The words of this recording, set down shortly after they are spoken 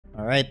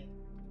Alright.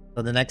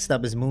 So the next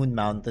step is Moon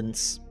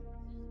Mountains,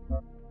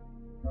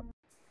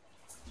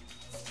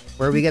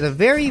 where we get a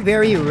very,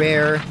 very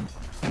rare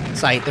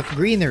sight of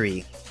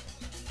greenery.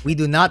 We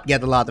do not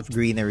get a lot of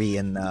greenery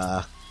in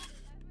the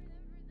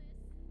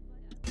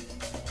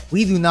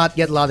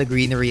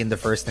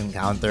first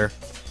encounter.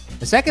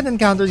 The second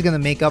encounter is gonna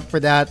make up for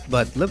that,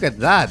 but look at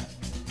that.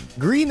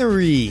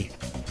 Greenery.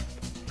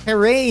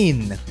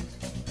 Terrain.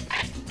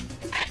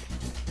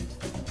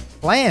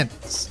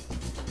 Plants.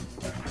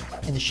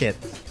 And shit.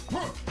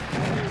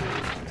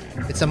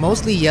 It's a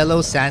mostly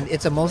yellow sandy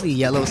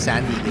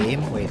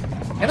game. Wait.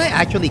 Can I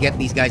actually get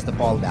these guys to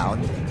fall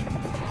down?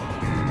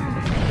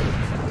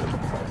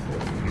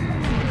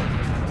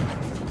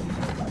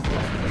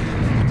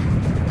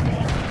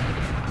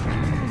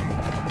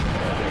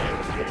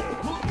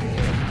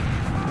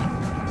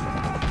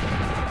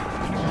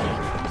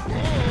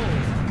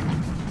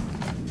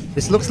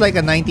 This looks like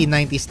a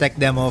 1990s tech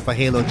demo of a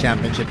Halo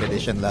Championship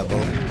Edition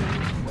level.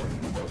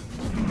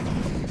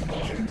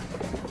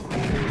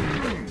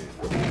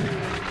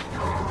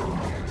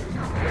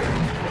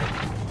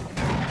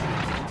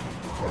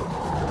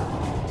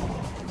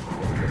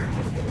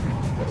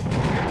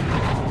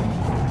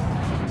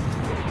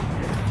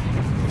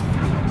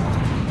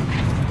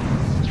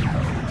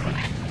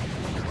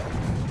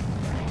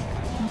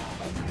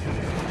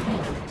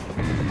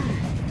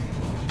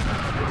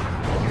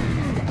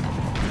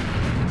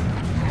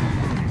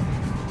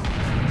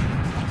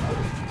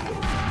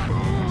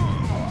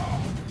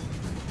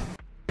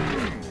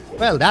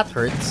 Well, that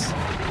hurts.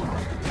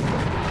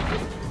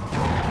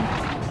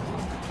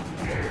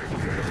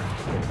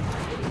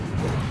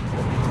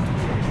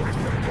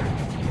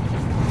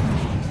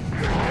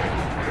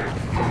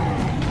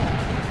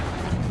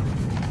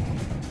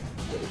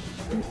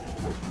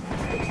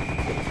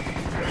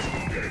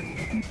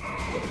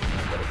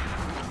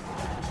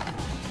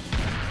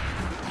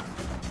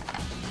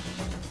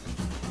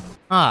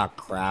 Ah,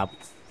 crap.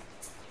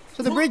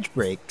 So the bridge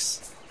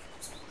breaks.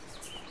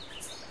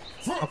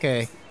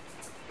 Okay.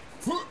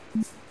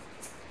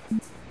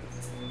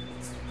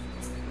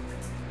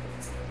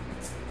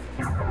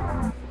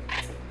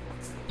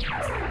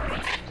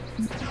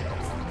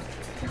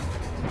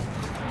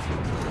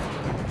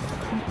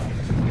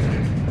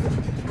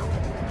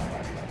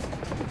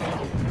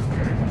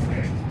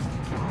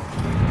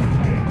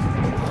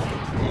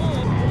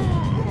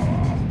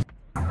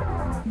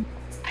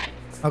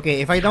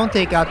 Okay, if I don't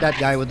take out that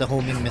guy with the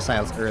homing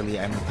missiles early,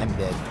 I'm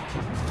dead.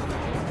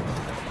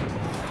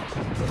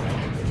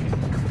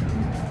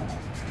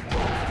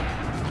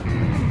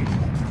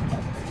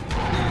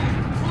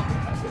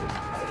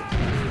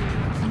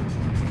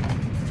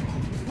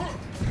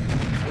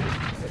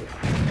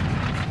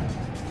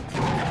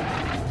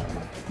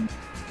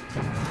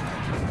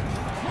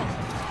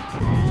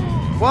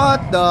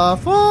 What the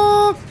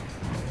fuck?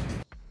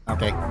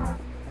 Okay.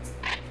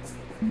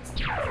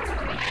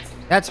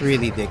 That's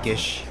really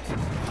dickish.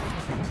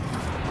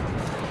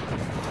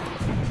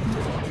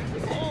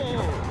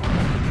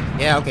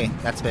 Yeah, okay.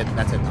 That's it.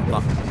 That's it. I'm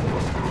fucked.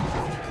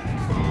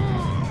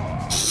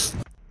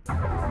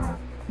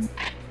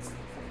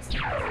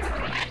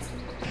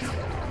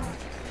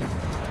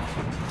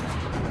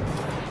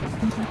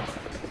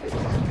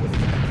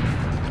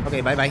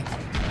 Okay, bye-bye.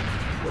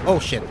 Oh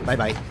shit,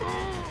 bye-bye.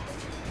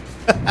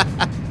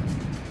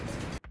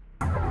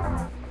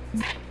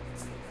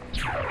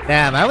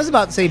 Damn, I was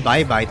about to say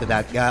bye-bye to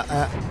that guy.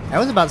 I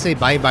was about to say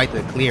bye-bye to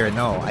the clear.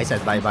 No, I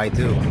said bye-bye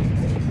too.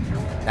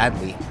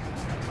 Sadly.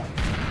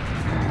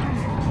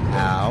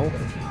 Ow.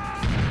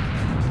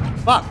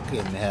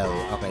 Fucking hell.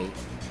 Okay.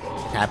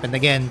 It happened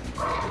again.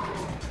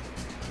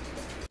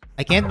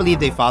 I can't believe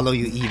they follow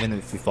you even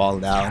if you fall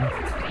down.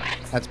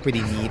 That's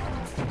pretty neat.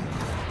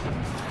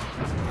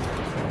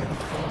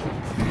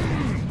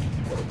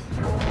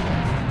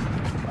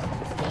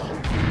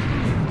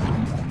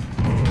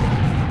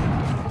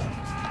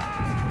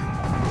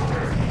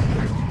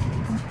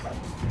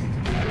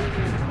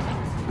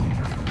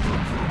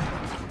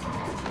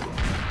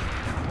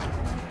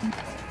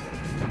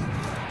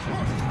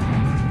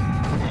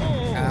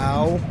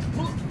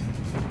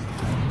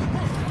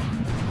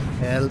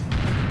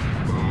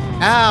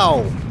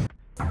 Ow!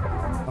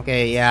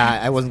 Okay, yeah,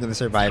 I wasn't gonna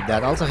survive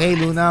that. Also, hey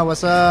Luna,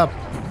 what's up?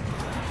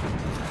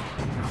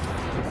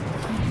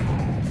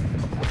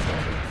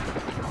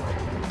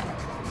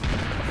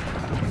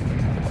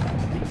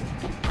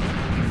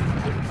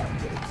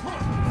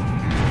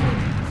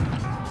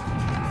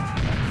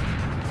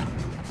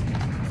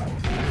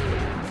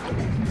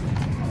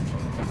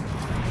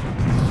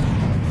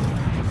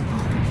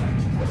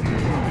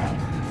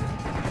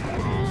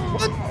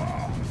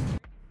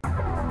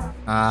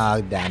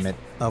 Ah, damn it.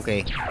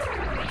 Okay.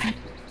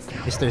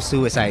 Mr.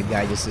 Suicide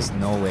guy just is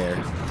nowhere.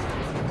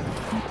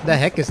 The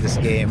heck is this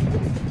game?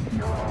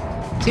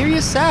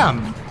 Serious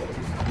Sam.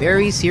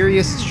 Very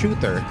serious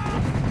shooter.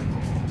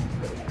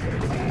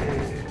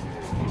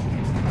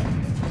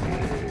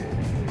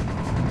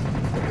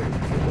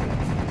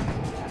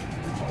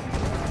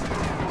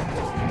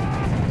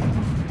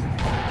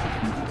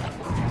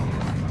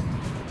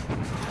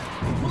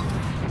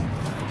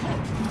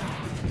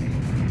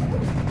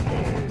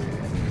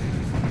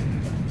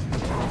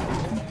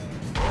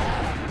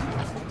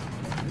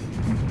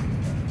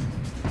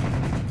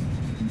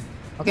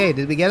 Okay,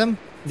 did we get him?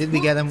 Did we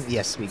get him?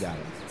 Yes, we got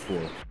him.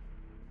 Cool.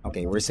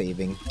 Okay, we're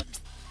saving.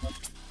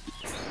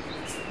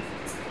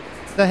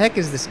 The heck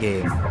is this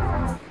game?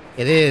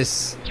 It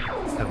is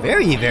a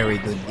very, very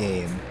good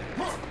game.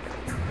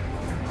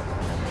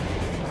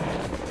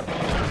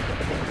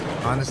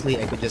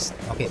 Honestly, I could just...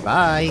 Okay,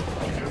 bye.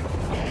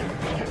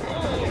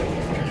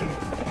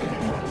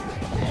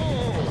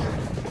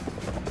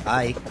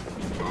 Bye.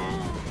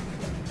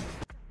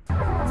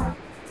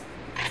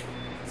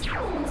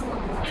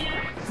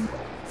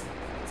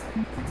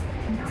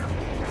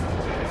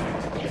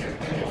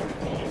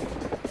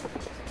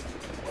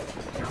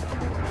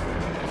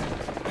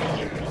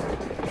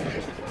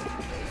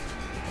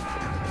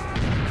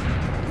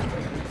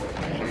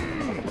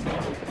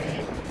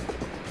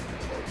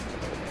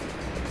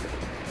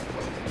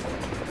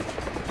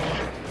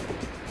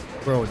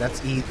 Bro,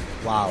 that's E.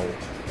 Wow.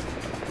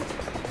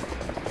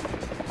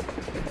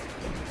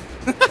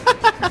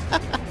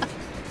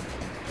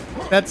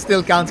 That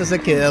still counts as a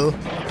kill.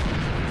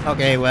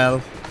 Okay,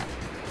 well,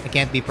 I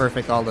can't be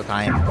perfect all the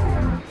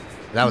time.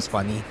 That was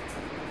funny.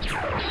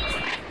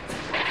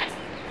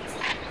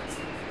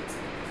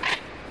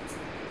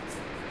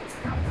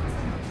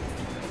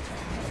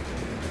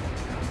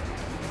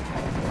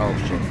 Oh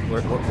shit.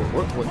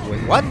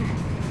 Wait, what?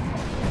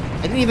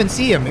 I didn't even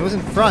see him. He was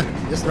in front.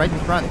 Just right in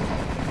front.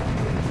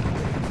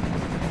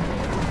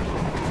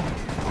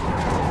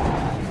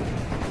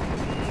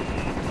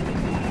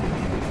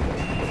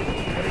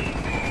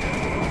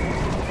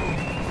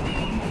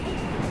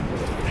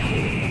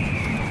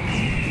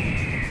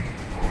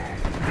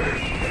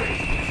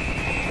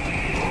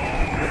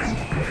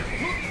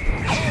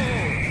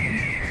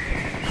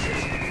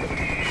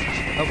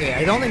 Okay,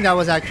 I don't think that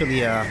was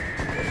actually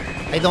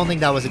I don't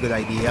think that was a good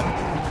idea.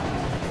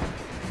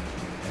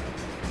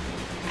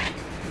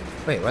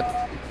 Wait,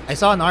 what? I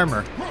saw an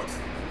armor.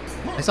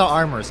 I saw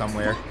armor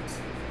somewhere.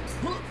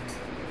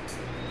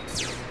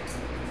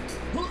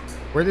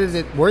 Where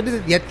did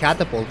it get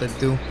catapulted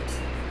to?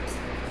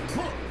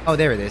 Oh,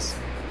 there it is.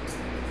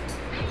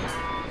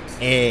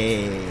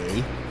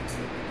 Hey.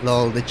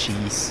 Lol, the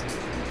cheese.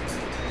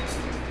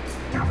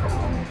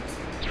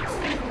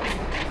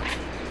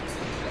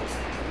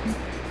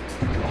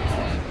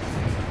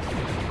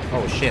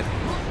 Oh shit.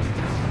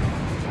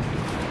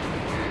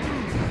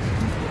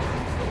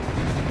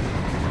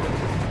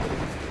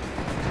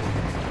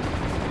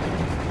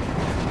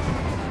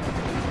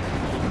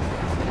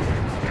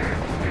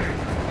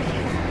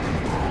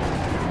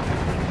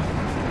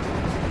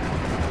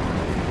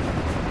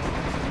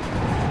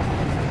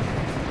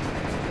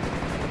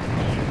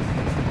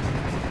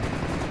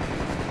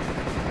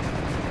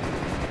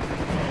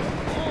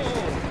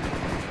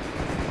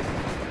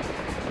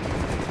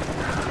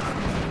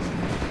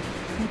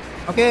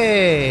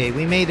 Okay,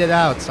 we made it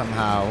out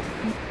somehow.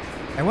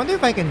 I wonder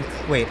if I can...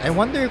 Wait, I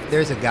wonder if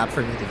there's a gap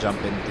for me to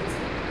jump into.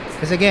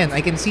 Because again, I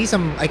can see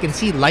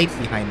light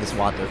behind this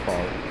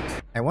waterfall.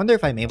 I wonder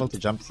if I'm able to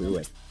jump through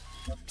it.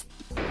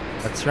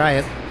 Let's try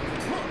it.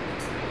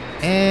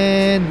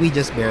 And we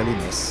just barely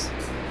miss.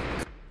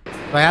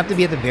 So I have to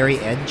be at the very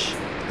edge.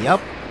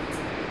 Yup.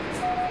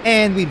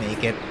 And we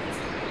make it.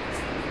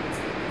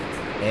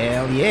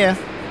 Hell yeah.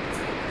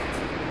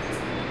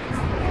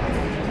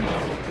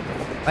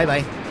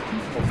 Bye-bye.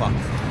 Oh, fuck.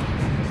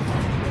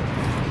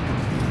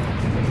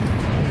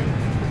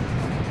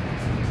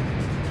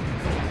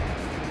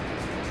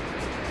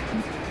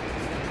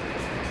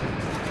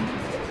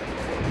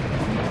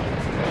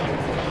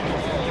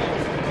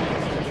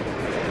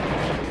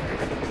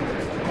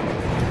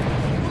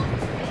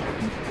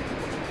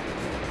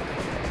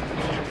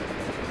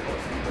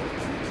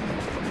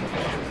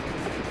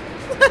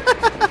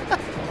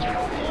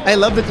 I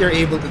love that you're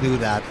able to do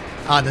that,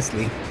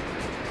 honestly.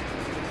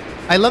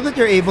 I love that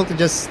you're able to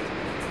just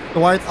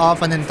thwart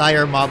off an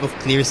entire mob of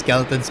clear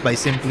skeletons by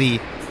simply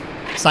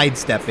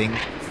sidestepping.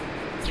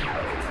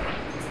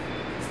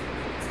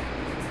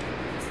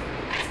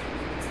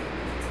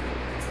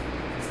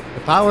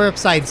 The power of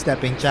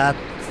sidestepping, chat.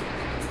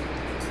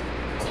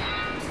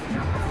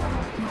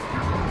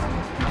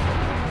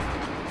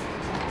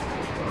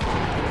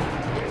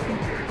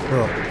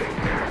 Bro.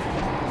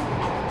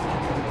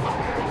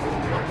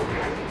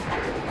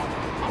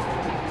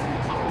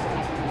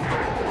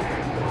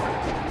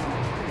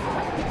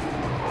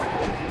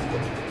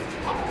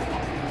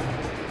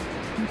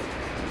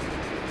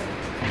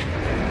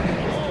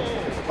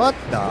 What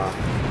the?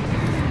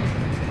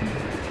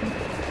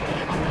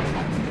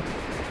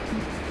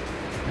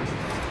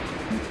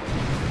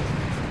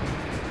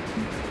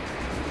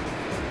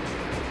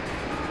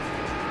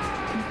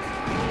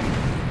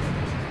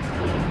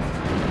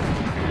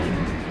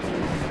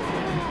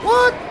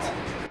 What?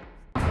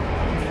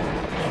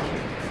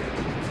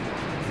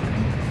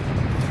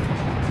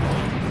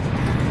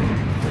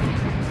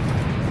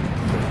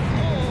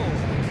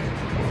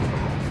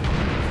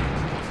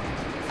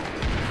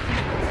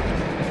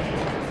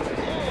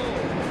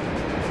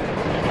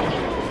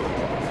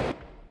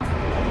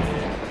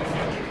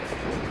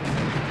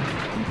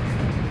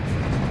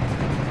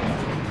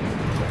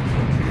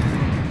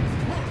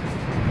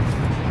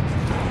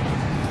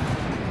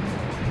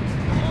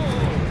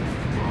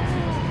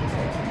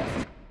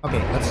 Okay,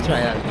 let's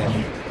try that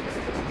again.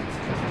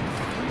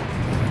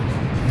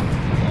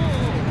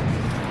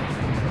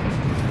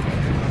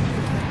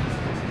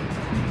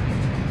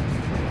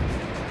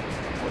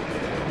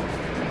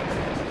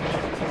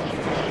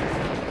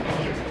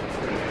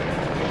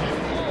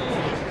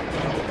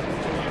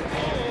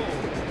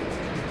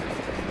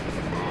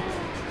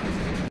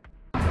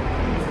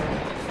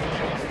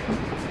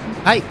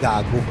 Ay,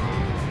 gago.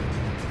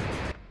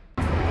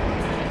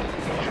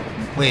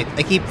 Wait,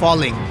 I keep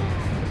falling.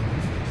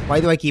 Why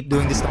do I keep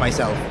doing this to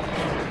myself?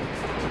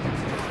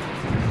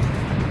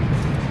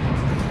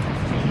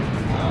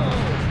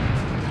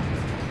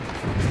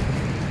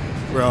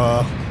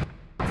 Bruh.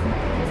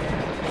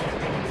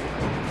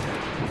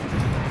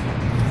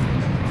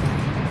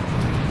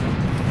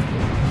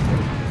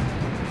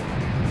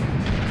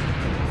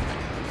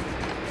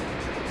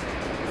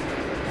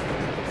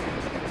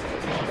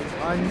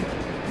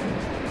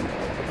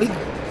 Wait.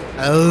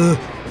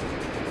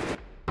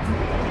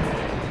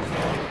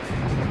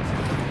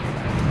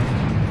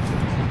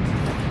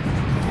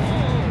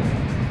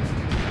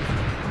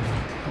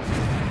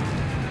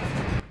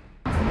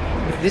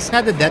 If this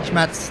had the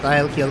deathmatch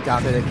style kill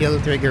counter, the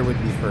kill trigger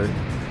would be first.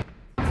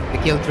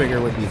 The kill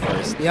trigger would be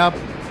first. Yup.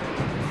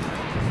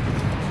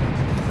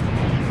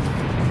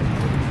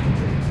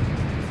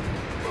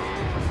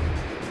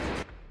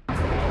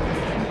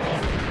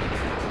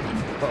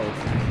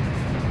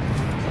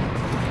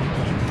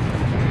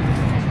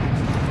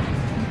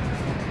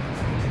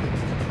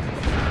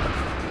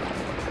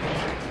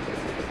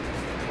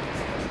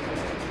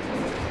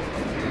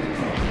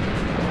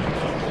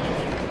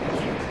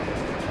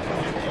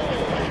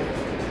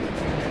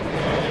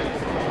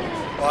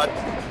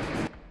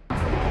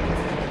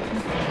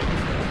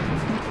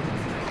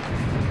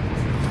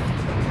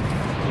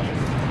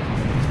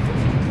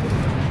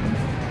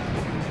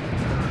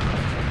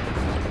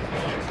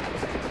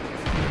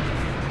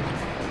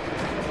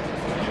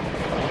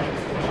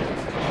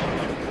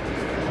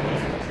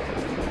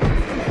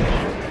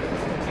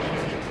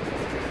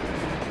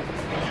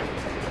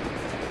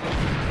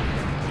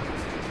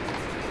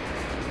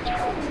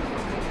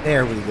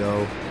 There we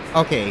go.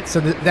 Okay, so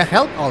the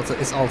health also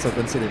is also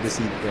considered the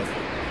secret.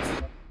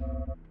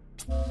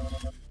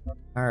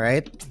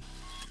 Alright.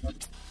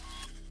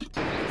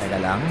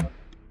 Teka lang.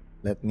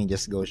 Let me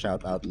just go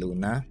shout out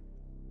Luna.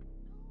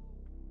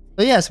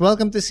 So yes,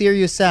 welcome to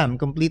Serious Sam,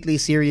 completely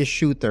serious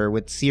shooter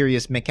with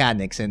serious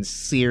mechanics and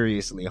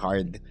seriously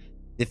hard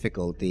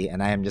difficulty,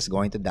 and I am just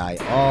going to die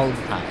all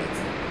the time.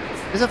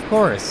 Because of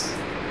course,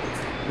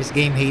 this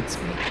game hates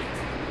me.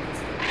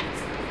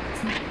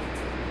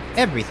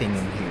 Everything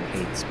in here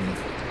hates me.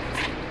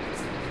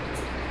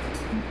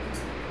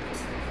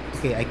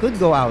 Okay, I could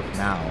go out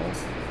now.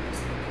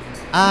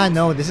 Ah,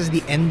 no, this is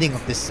the ending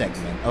of this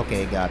segment.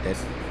 Okay, got it.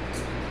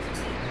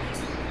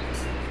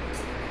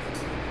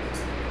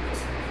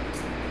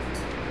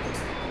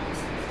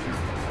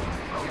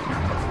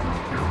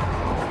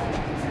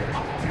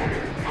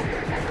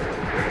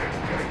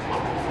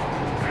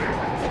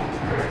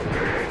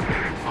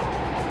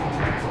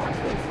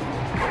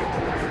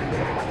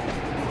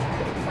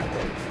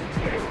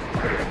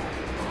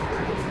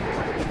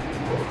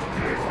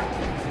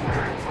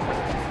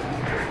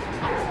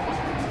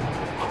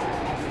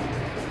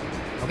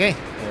 Okay,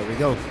 there we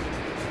go.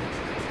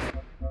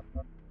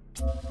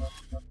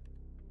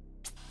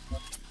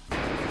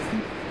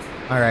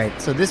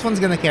 Alright, so this one's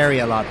gonna carry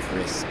a lot of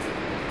risk.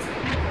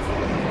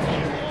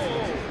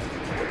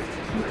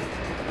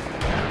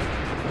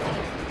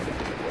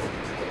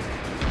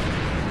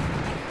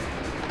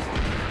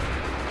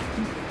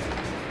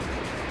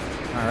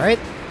 Alright,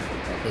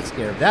 that takes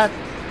care of that.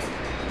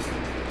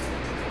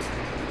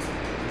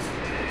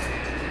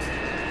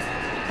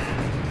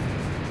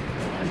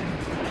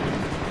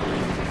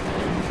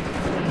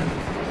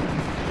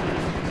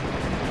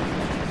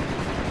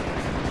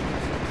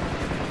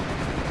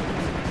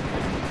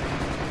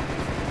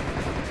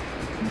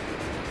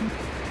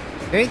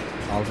 Okay,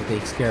 also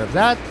takes care of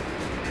that.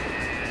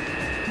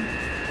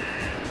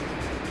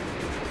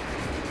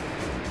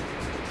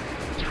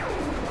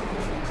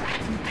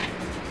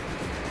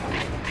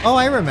 Oh,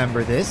 I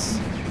remember this.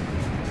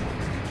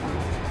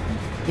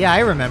 Yeah, I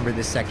remember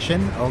this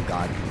section. Oh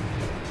god.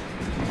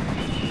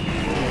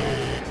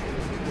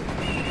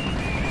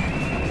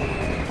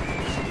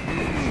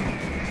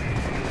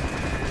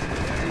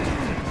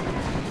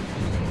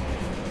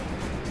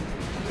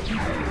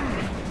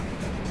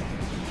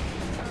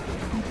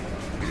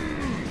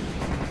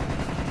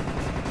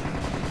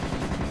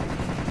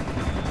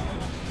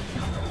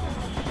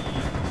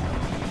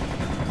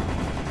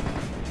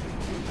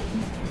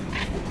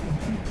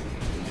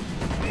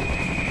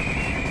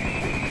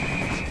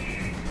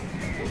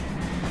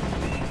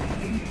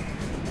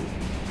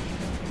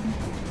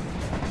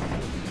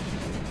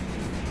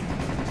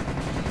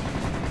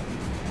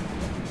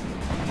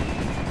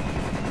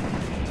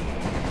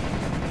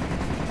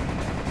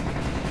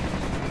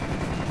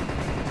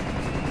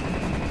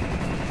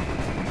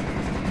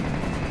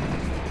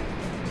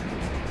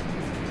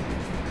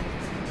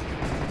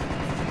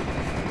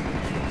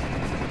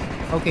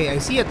 Okay, I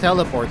see a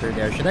teleporter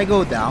there. Should I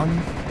go down?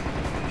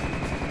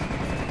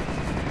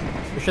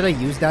 Or should I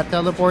use that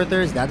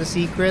teleporter? Is that a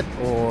secret?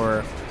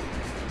 Or...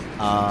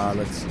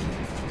 let's see.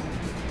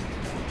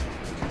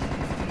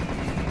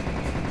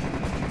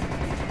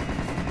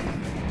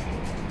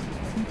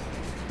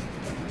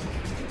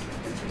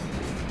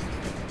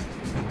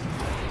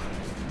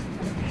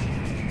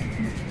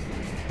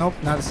 Nope,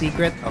 not a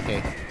secret.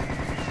 Okay.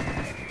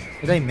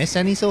 Did I miss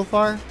any so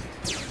far?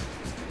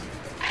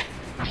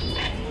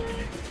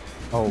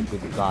 Oh,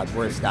 good God.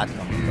 Where's that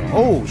coming from?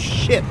 Oh,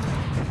 shit!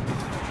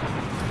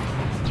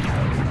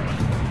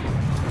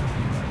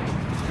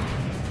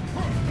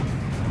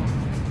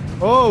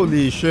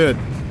 Holy shit.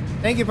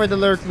 Thank you for the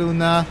lurk,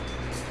 Luna.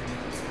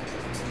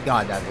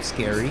 God, that was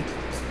scary.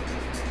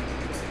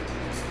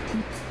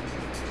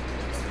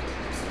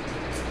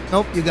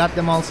 Nope, you got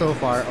them all so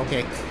far.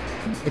 Okay.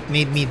 It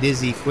made me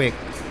dizzy quick.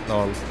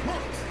 Lol.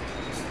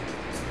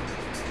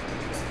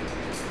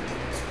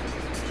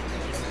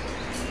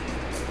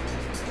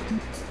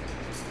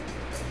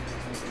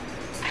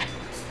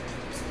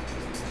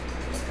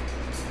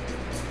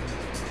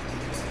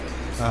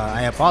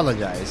 I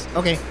apologize.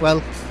 Okay,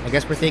 well, I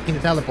guess we're taking the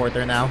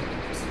teleporter now.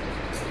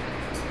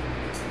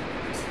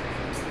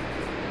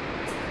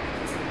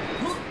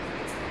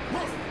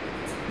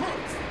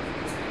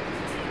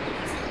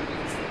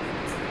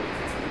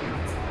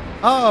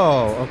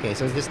 Oh, okay,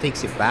 so it just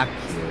takes you back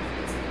here.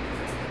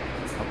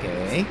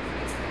 Okay.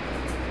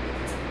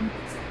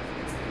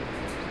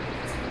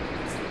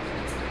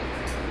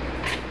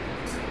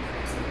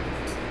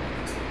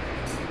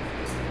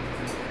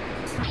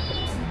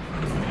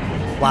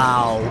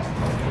 Wow.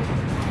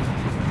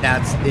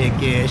 That's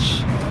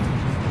dickish.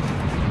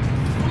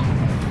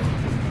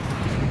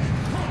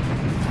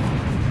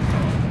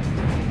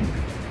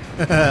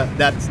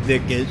 That's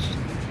dickish.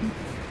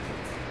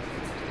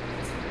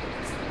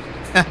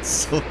 That's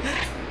so...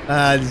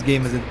 this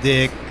game is a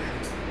dick.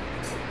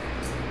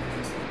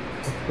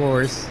 Of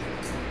course.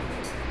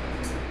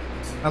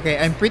 Okay,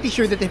 I'm pretty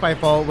sure that if I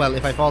fall... Well,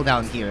 if I fall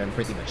down here, I'm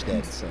pretty much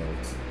dead, so...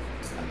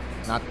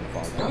 not to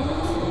fall down.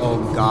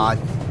 Oh, God.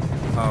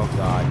 Oh,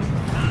 God.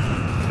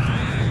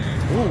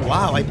 Oh,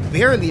 wow, I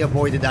barely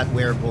avoided that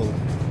werewolf.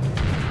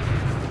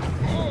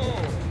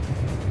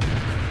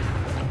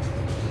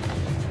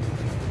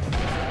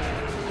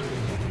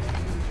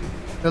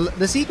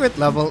 The secret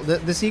level,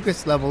 the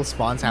secrets level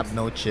spawns have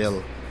no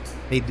chill.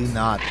 They do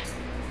not.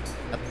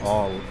 At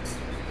all.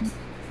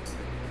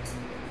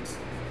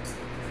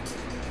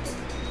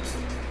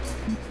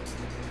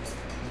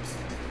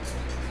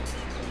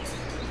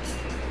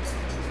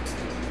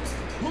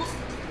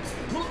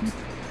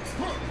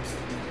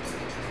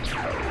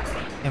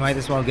 I might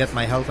as well get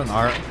my health on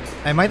R.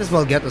 I might as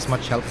well get as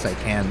much health as I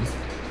can.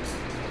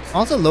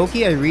 Also,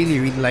 Loki, I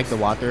really like the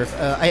water.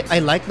 I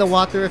like the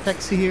water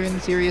effects here in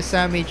Serious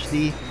Sam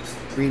HD.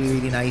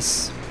 Really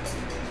nice.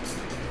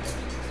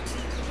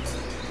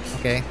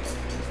 Okay.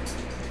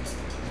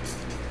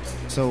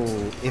 So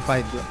if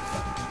I do,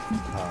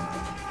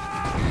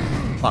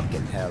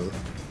 fucking hell.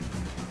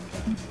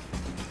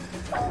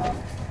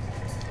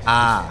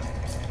 Ah.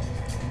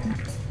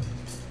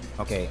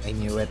 Okay, I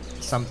knew it.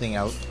 Something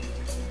else.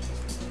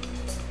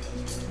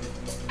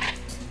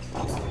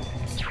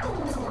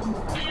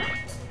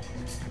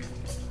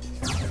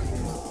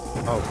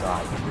 Oh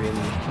God,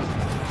 really?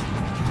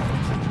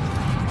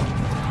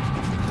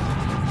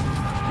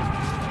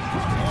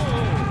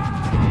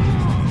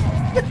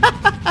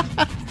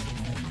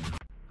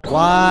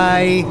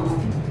 Why?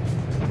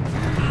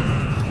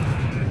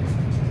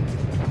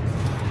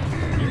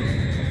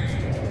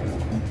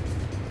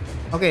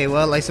 Okay,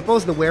 well, I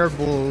suppose the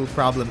werebull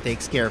problem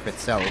takes care of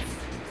itself.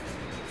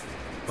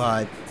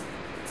 But,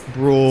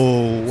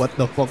 bro, what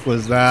the fuck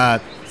was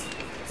that?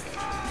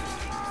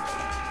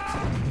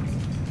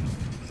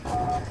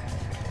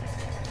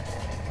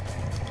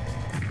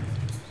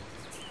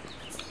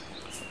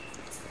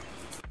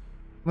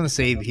 I'm gonna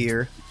save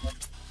here.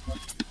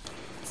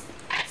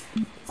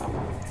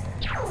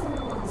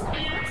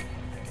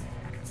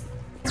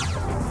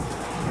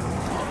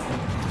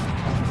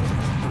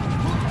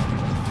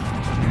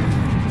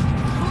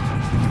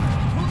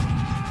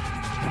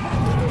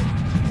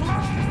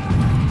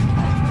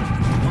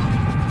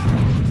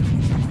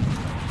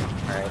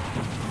 Alright.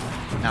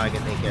 Now I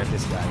can take care of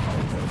this guy.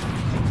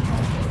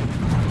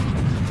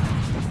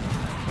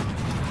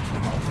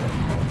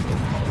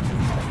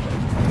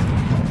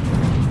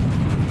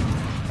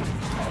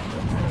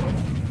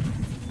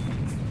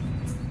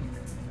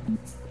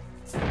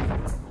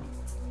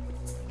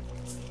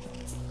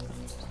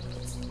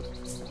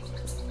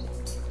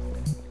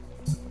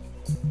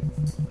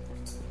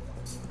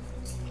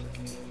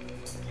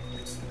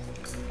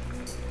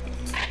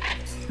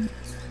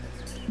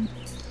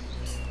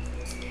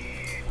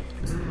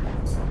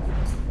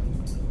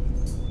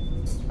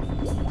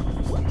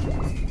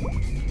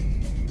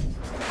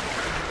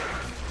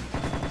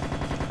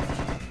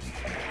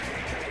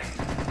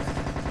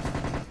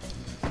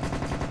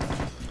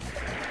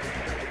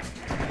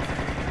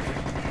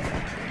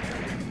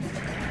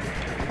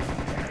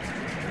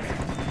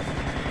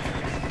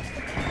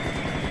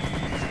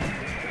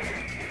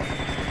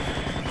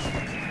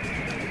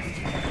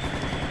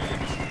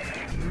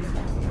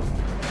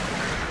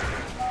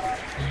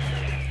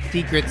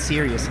 secret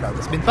serious belt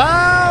has been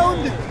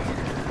found!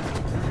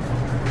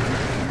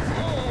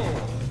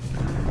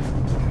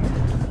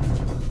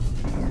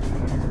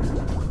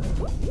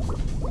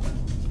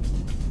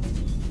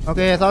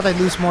 Okay, I thought I'd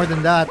lose more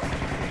than that.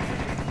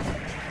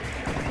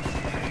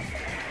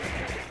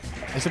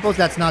 I suppose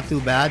that's not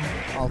too bad,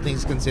 all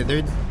things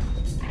considered.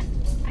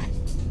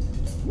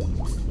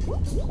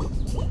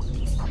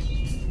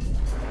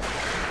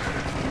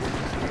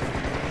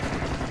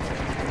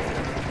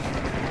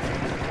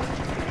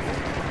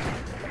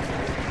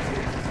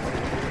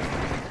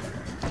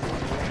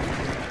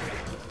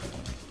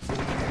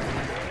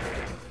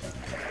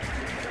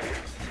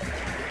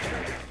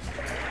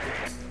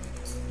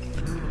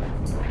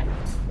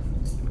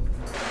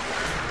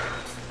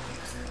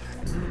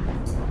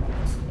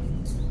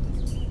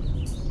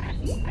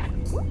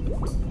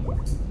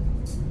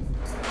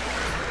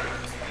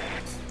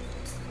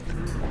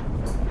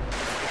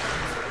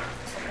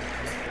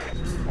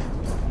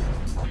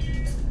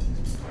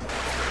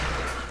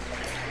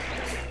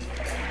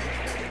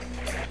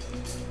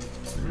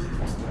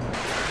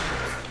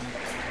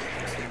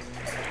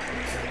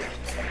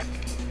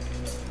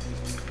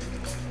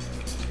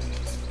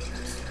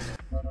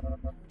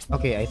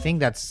 Okay, I think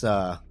that's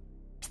Wait,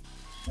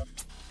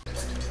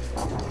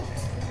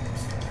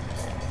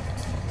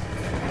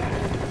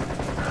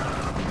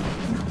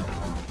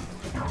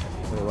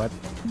 what?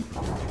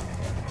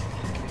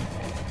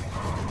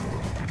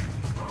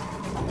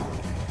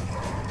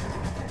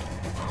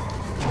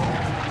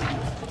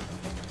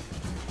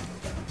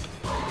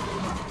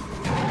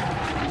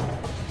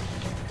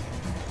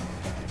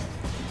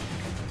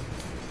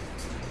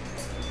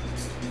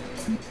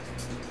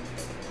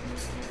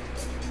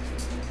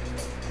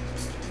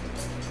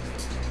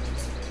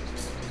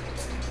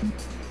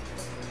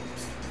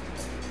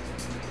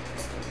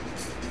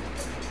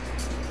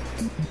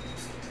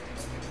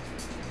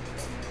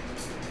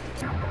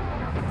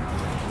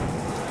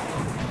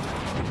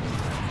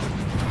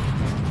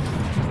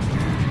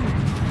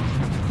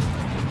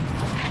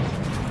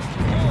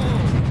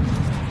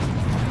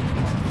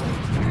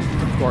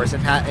 Of course,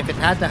 if it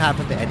had to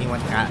happen to anyone,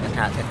 it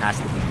has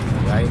to be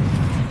you, right?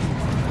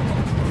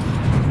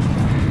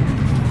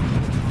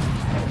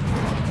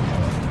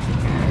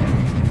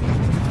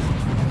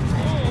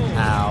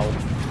 Ow.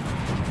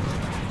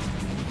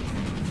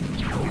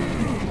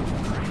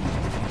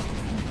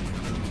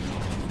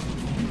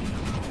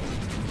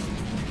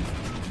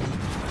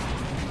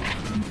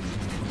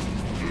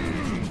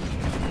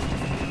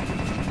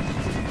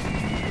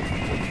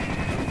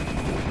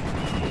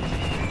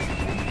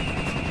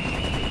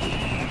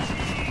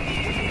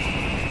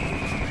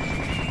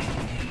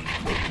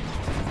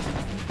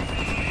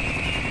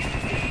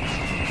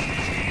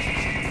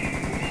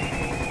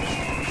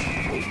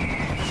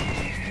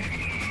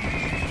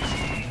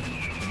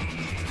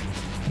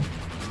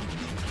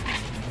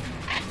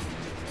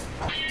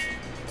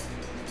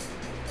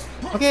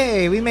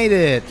 Okay, we made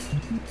it.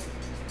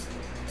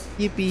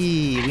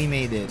 Yippee, we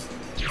made it.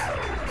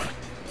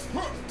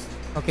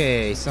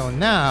 Okay, so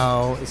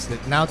now it's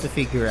now to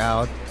figure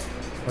out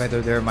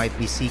whether there might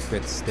be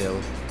secrets still.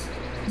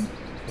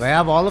 Do I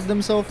have all of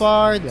them so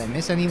far? Did I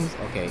miss any?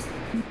 Okay.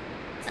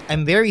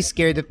 I'm very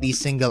scared of these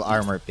single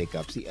armor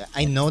pickups.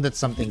 I know that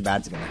something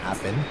bad's gonna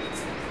happen.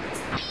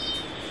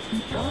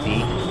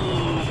 See?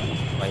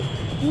 Like,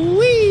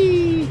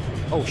 whee!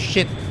 Oh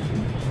shit.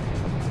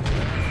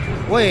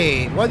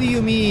 Wait, what do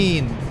you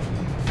mean?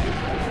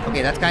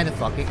 Okay, that's kind of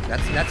fucking.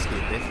 That's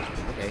stupid.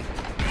 Okay.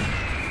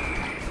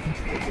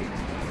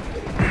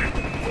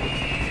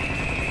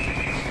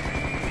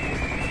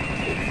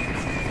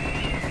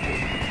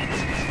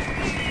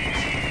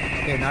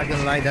 Okay, not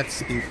gonna lie, that's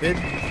stupid.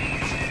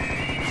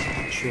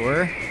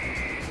 Sure.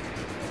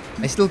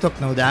 I still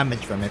took no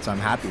damage from it, so I'm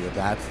happy with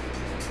that.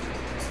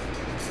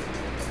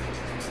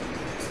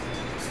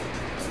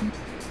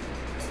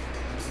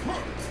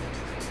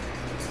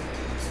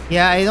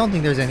 Yeah, I don't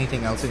think there's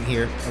anything else in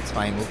here. That's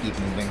fine, we'll keep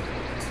moving.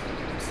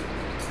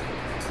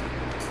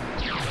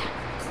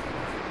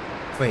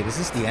 Wait, is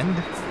this the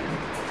end?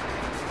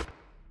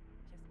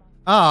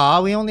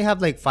 Ah, we only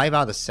have like 5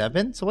 out of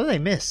 7? So what did I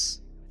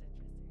miss?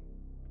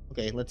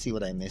 Okay, let's see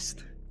what I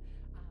missed.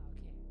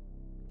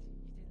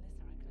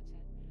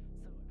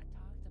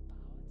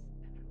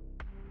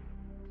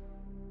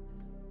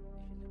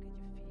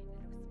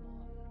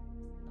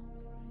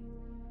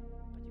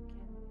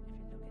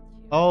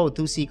 Oh,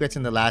 2 secrets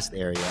in the last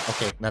area.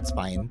 Okay, that's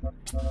fine.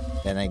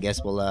 Then I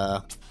guess we'll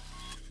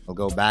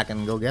go back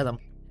and go get them.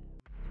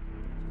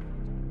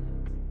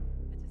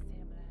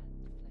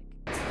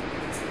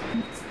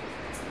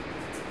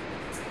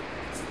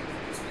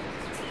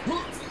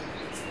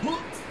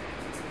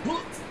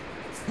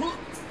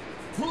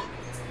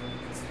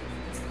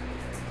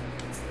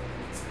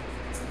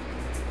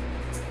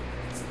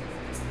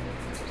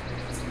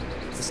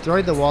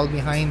 Destroy the wall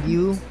behind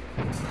you.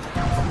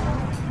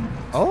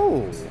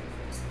 Oh.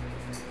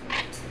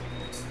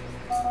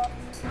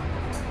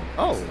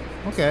 Oh,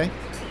 okay.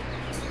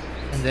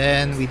 And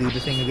then we do the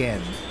thing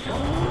again.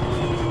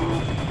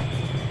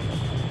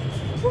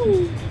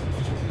 Woo.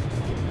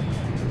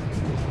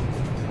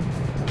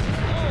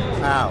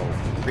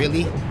 Ow.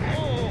 Really?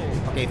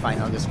 Okay, fine.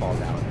 I'll just fall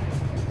down.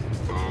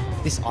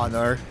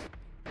 Dishonor.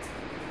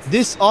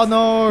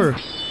 Dishonor!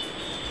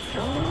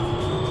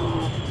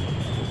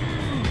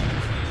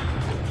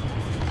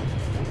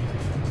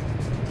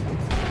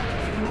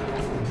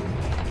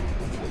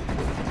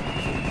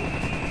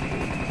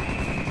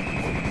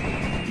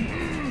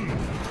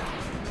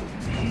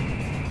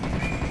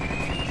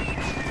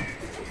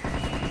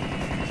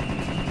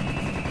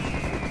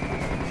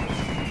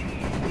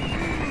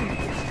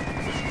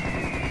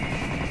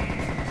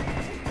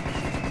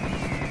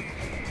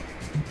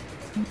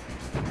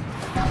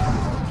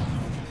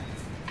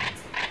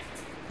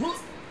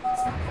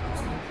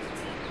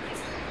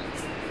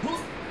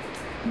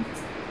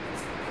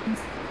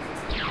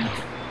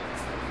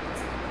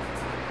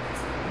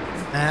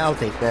 I'll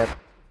take that.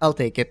 I'll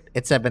take it.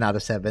 It's 7 out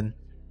of 7.